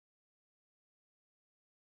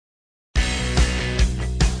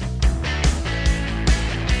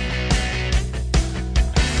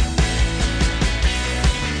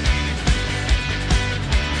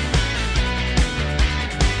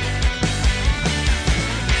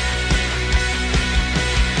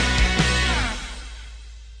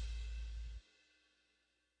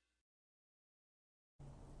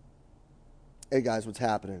Hey guys, what's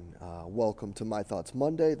happening? Welcome to My Thoughts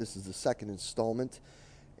Monday. This is the second installment.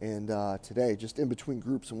 And today, just in between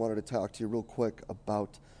groups, I wanted to talk to you real quick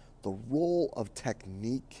about the role of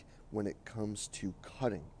technique when it comes to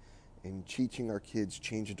cutting and teaching our kids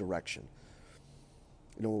change of direction.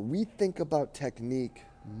 When we think about technique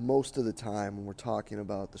most of the time when we're talking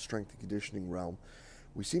about the strength and conditioning realm,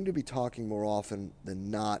 we seem to be talking more often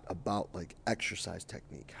than not about like exercise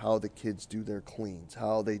technique, how the kids do their cleans,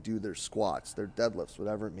 how they do their squats, their deadlifts,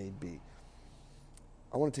 whatever it may be.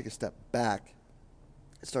 I want to take a step back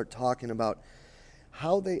and start talking about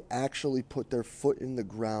how they actually put their foot in the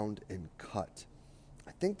ground and cut.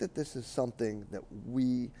 I think that this is something that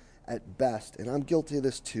we, at best, and I'm guilty of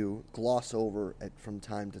this too, gloss over from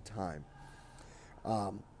time to time.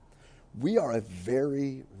 We are a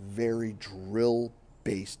very, very drill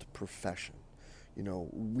based profession.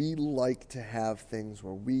 We like to have things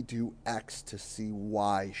where we do X to see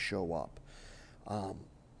Y show up.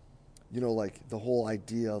 Like the whole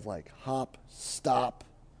idea of like hop, stop,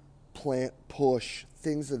 plant, push,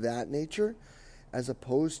 things of that nature, as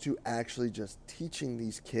opposed to actually just teaching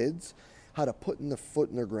these kids how to put their foot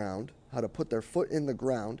in the ground,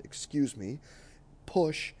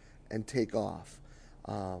 push and take off.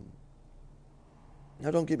 Now,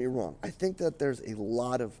 don't get me wrong. I think that there's a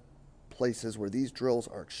lot of places where these drills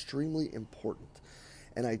are extremely important.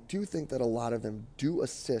 And I do think that a lot of them do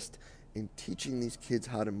assist in teaching these kids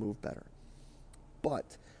how to move better.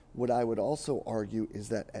 But what I would also argue is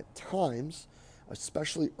that at times,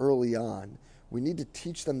 especially early on, we need to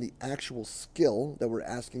teach them the actual skill that we're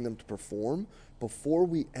asking them to perform before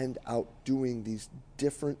we end out doing these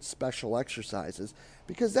different special exercises,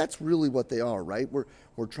 because that's really what they are, right?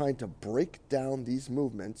 We're trying to break down these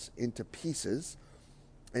movements into pieces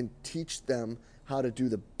and teach them how to do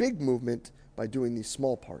the big movement by doing these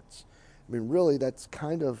small parts. I mean, really, that's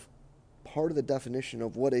kind of part of the definition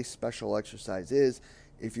of what a special exercise is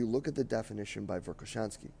if you look at the definition by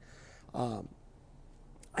Verkhoshansky.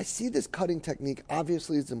 I see this cutting technique,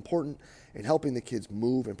 obviously, is important in helping the kids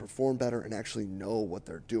move and perform better and actually know what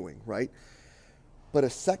they're doing, right? But a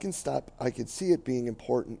second step, I could see it being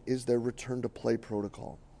important, is their return to play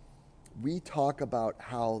protocol. We talk about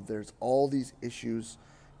how there's all these issues,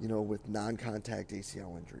 with non-contact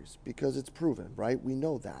ACL injuries because it's proven, right? We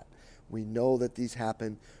know that. We know that these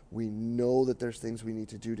happen. We know that there's things we need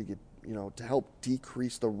to do to get, to help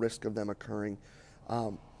decrease the risk of them occurring.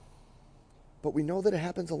 But we know that it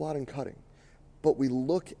happens a lot in cutting. But we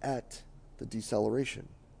look at the deceleration,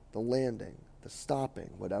 the landing, the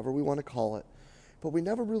stopping, whatever we want to call it, but we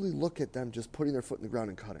never really look at them just putting their foot in the ground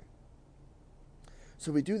and cutting.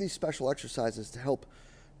 So we do these special exercises to help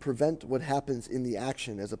prevent what happens in the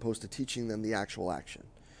action as opposed to teaching them the actual action.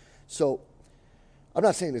 So I'm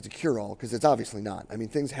not saying it's a cure-all because it's obviously not. I mean,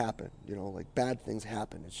 things happen, like bad things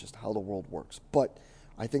happen. It's just how the world works. But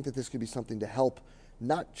I think that this could be something to help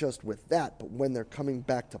not just with that, but when they're coming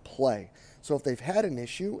back to play. So if they've had an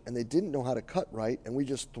issue and they didn't know how to cut right and we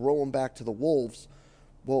just throw them back to the wolves,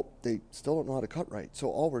 well, they still don't know how to cut right. So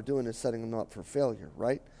all we're doing is setting them up for failure,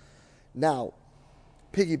 right? Now,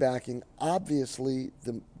 piggybacking, obviously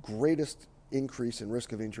the greatest increase in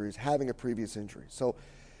risk of injury is having a previous injury. So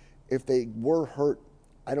if they were hurt,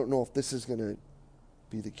 I don't know if this is going to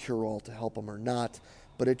be the cure-all to help them or not,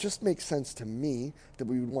 but it just makes sense to me that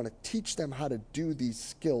we would want to teach them how to do these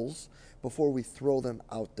skills before we throw them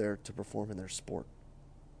out there to perform in their sport.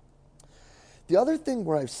 The other thing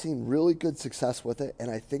where I've seen really good success with it,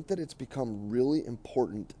 and I think that it's become really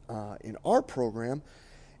important in our program,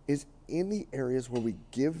 is in the areas where we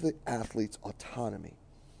give the athletes autonomy.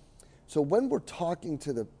 So when we're talking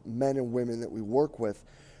to the men and women that we work with,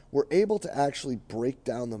 we're able to actually break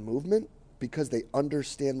down the movement because they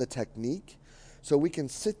understand the technique. So we can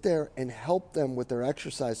sit there and help them with their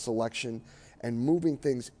exercise selection and moving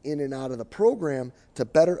things in and out of the program to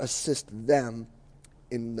better assist them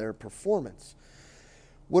in their performance.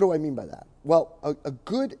 What do I mean by that? Well, a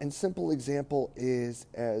good and simple example is,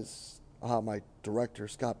 as my director,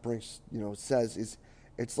 Scott Brinks, says, is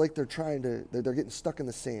it's like they're getting stuck in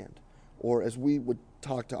the sand. Or as we would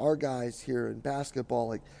talk to our guys here in basketball,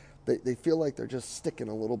 like they feel like they're just sticking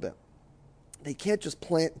a little bit. They can't just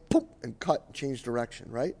plant, poof, and cut and change direction,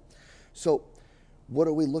 right? So what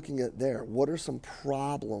are we looking at there? What are some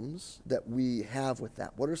problems that we have with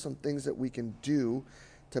that? What are some things that we can do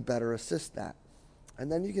to better assist that?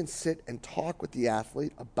 And then you can sit and talk with the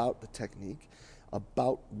athlete about the technique,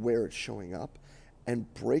 about where it's showing up,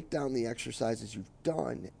 and break down the exercises you've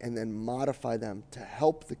done and then modify them to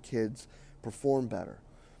help the kids perform better.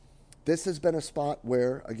 This has been a spot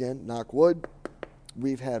where, again, knock wood,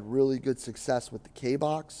 we've had really good success with the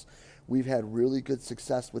K-Box, We've had really good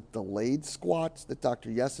success with delayed squats that Dr.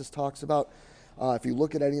 Yesus talks about. If you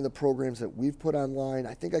look at any of the programs that we've put online,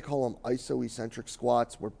 I think I call them iso-eccentric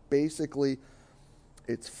squats, where basically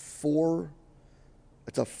it's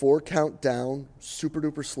a 4 count down, super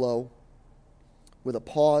duper slow, with a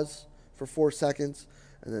pause for 4 seconds,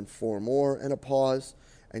 and then 4 more and a pause.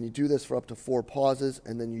 And you do this for up to 4 pauses,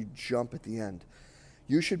 and then you jump at the end.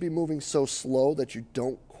 You should be moving so slow that you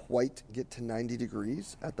don't quite get to 90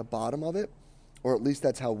 degrees at the bottom of it, or at least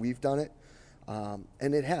that's how we've done it.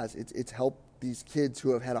 And it has. It's helped these kids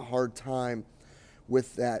who have had a hard time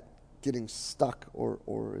with that getting stuck,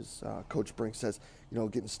 or as Coach Brink says,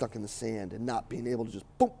 getting stuck in the sand and not being able to just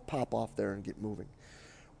boom, pop off there and get moving.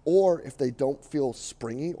 Or if they don't feel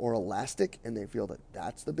springy or elastic and they feel that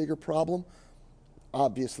that's the bigger problem,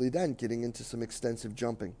 obviously then getting into some extensive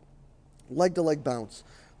jumping. Leg-to-leg bounce,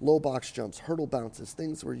 low box jumps, hurdle bounces,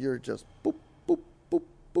 things where you're just boop, boop, boop,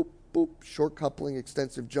 boop, boop, short coupling,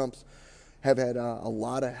 extensive jumps have had a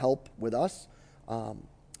lot of help with us.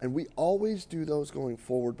 And we always do those going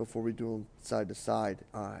forward before we do them side to side.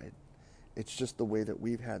 It's just the way that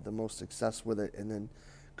we've had the most success with it. And then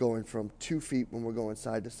going from 2 feet when we're going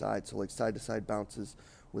side to side, so like side to side bounces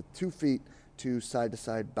with 2 feet, to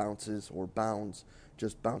side bounces or bounds,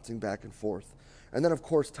 just bouncing back and forth. And then, of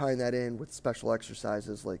course, tying that in with special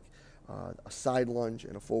exercises like a side lunge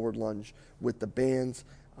and a forward lunge with the bands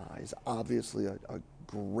is obviously a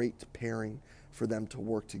great pairing for them to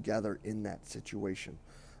work together in that situation.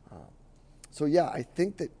 So yeah, I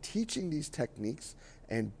think that teaching these techniques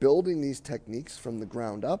and building these techniques from the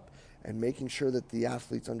ground up and making sure that the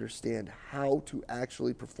athletes understand how to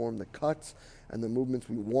actually perform the cuts and the movements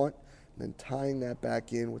we want, and then tying that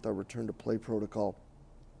back in with our return to play protocol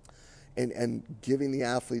and giving the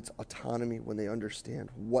athletes autonomy when they understand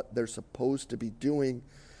what they're supposed to be doing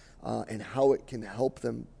and how it can help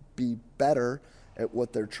them be better at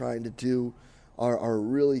what they're trying to do are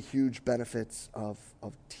really huge benefits of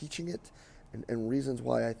teaching it, and reasons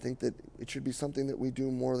why I think that it should be something that we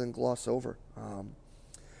do more than gloss over.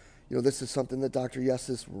 This is something that Dr.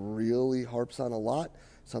 Yesus really harps on a lot,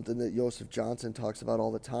 something that Joseph Johnson talks about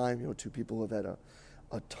all the time. 2 people who have had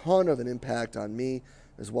a ton of an impact on me,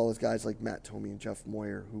 as well as guys like Matt Tomey and Jeff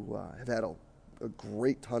Moyer, who have had a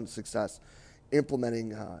great ton of success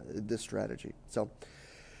implementing this strategy. So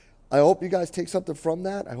I hope you guys take something from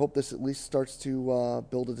that. I hope this at least starts to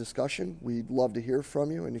build a discussion. We'd love to hear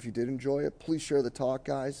from you, and if you did enjoy it, please share the talk,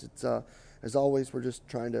 guys. It's as always, we're just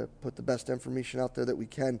trying to put the best information out there that we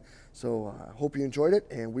can. So I hope you enjoyed it,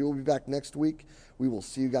 and we will be back next week. We will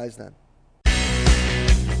see you guys then.